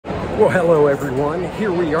Well, hello everyone.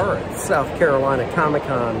 Here we are at South Carolina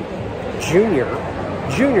Comicon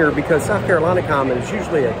Junior because South Carolina Comic is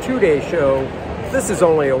usually a 2-day show. This is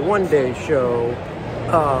only a 1-day show.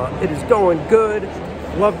 It is going good.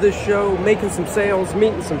 Love this show. Making some sales,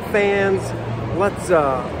 meeting some fans. Let's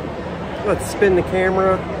spin the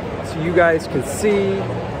camera so you guys can see.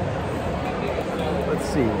 Let's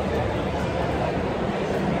see.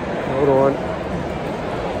 Hold on.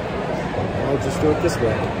 I'll just do it this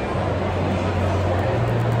way.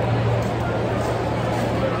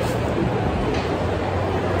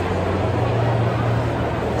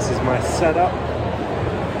 My setup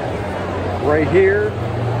right here.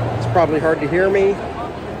 It's probably hard to hear me.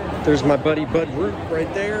 There's my buddy Bud Root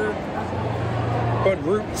right there. Bud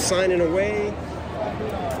Root signing away.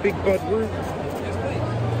 Big Bud Root.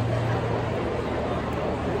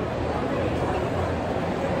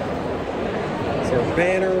 So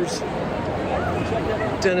banners.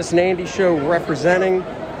 Dennis and Andy show representing.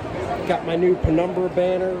 Got my new Penumbra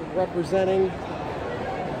banner representing.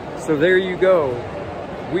 So there you go.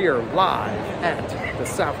 We are live at the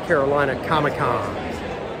South Carolina Comicon.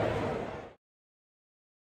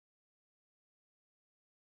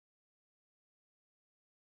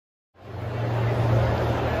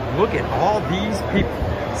 Look at all these people.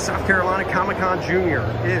 South Carolina Comicon Junior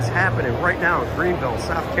is happening right now in Greenville,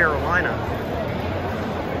 South Carolina.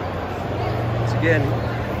 Once again,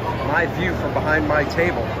 my view from behind my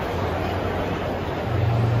table.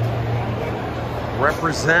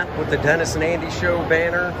 Represent with the Dennis and Andy show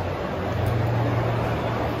banner.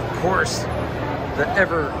 Of course, the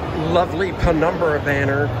ever lovely Penumbra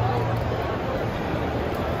banner.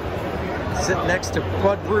 Sitting next to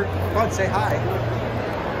Bud Root. Bud, say hi.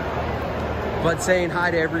 Bud saying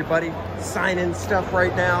hi to everybody. Signing stuff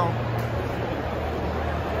right now.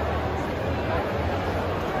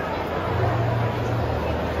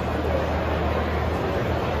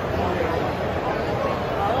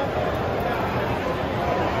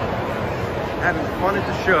 Having fun at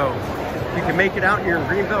the show. If you can make it out here in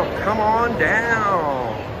Greenville, come on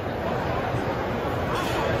down.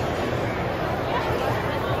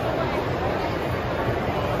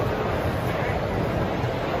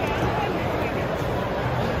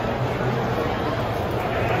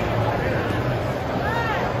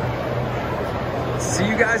 See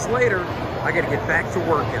you guys later. I gotta get back to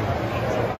working.